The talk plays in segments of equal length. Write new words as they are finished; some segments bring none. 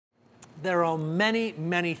There are many,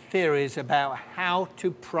 many theories about how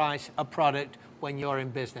to price a product when you're in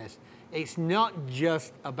business. It's not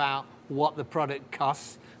just about what the product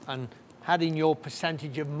costs and adding your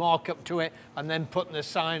percentage of markup to it and then putting the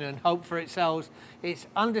sign and hope for it sells. It's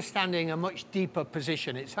understanding a much deeper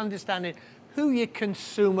position. It's understanding who your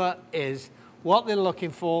consumer is, what they're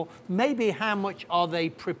looking for, maybe how much are they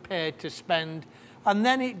prepared to spend. And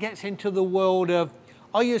then it gets into the world of,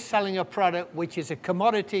 are you selling a product which is a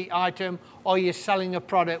commodity item, or are you selling a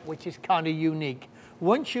product which is kind of unique?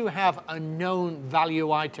 Once you have a known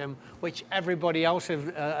value item, which everybody else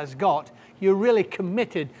has got, you're really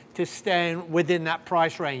committed to staying within that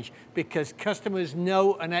price range because customers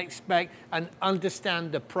know and expect and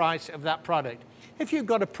understand the price of that product. If you've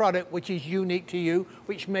got a product which is unique to you,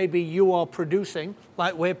 which maybe you are producing,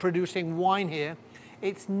 like we're producing wine here,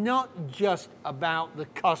 it's not just about the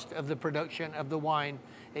cost of the production of the wine.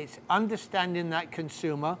 It's understanding that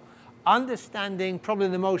consumer, understanding probably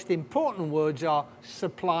the most important words are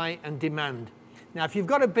supply and demand. Now, if you've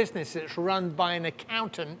got a business that's run by an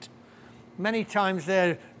accountant, many times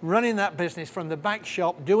they're running that business from the back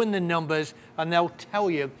shop, doing the numbers, and they'll tell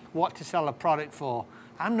you what to sell a product for.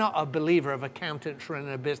 I'm not a believer of accountants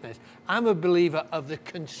running a business. I'm a believer of the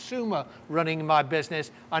consumer running my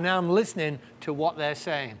business, and I'm listening to what they're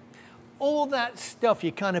saying. All that stuff,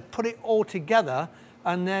 you kind of put it all together,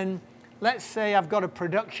 and then let's say I've got a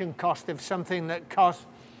production cost of something that costs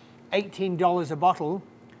 $18 a bottle.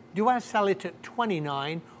 Do I sell it at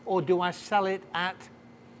 29, or do I sell it at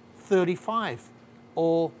 35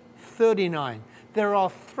 or 39? There are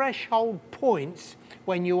threshold points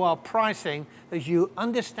when you are pricing as you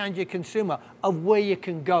understand your consumer of where you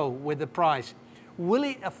can go with the price. Will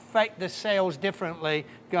it affect the sales differently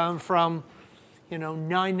going from,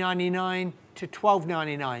 $9.99 to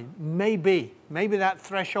 $12.99? Maybe. Maybe that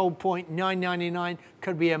threshold point, $9.99,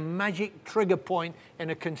 could be a magic trigger point in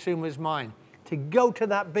a consumer's mind. To go to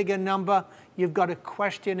that bigger number, you've got to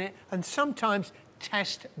question it and sometimes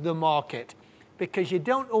test the market because you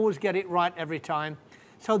don't always get it right every time.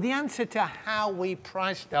 So the answer to how we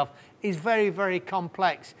price stuff is very, very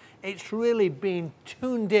complex. It's really being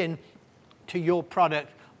tuned in to your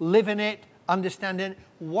product, living it, understanding it,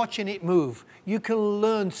 watching it move. You can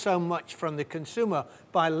learn so much from the consumer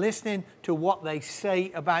by listening to what they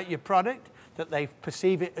say about your product, that they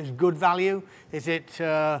perceive it as good value. Is it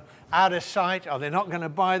out of sight? Are they not going to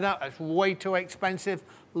buy that? It's way too expensive.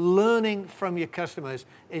 Learning from your customers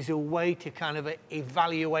is a way to kind of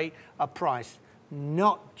evaluate a price,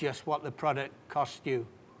 not just what the product costs you.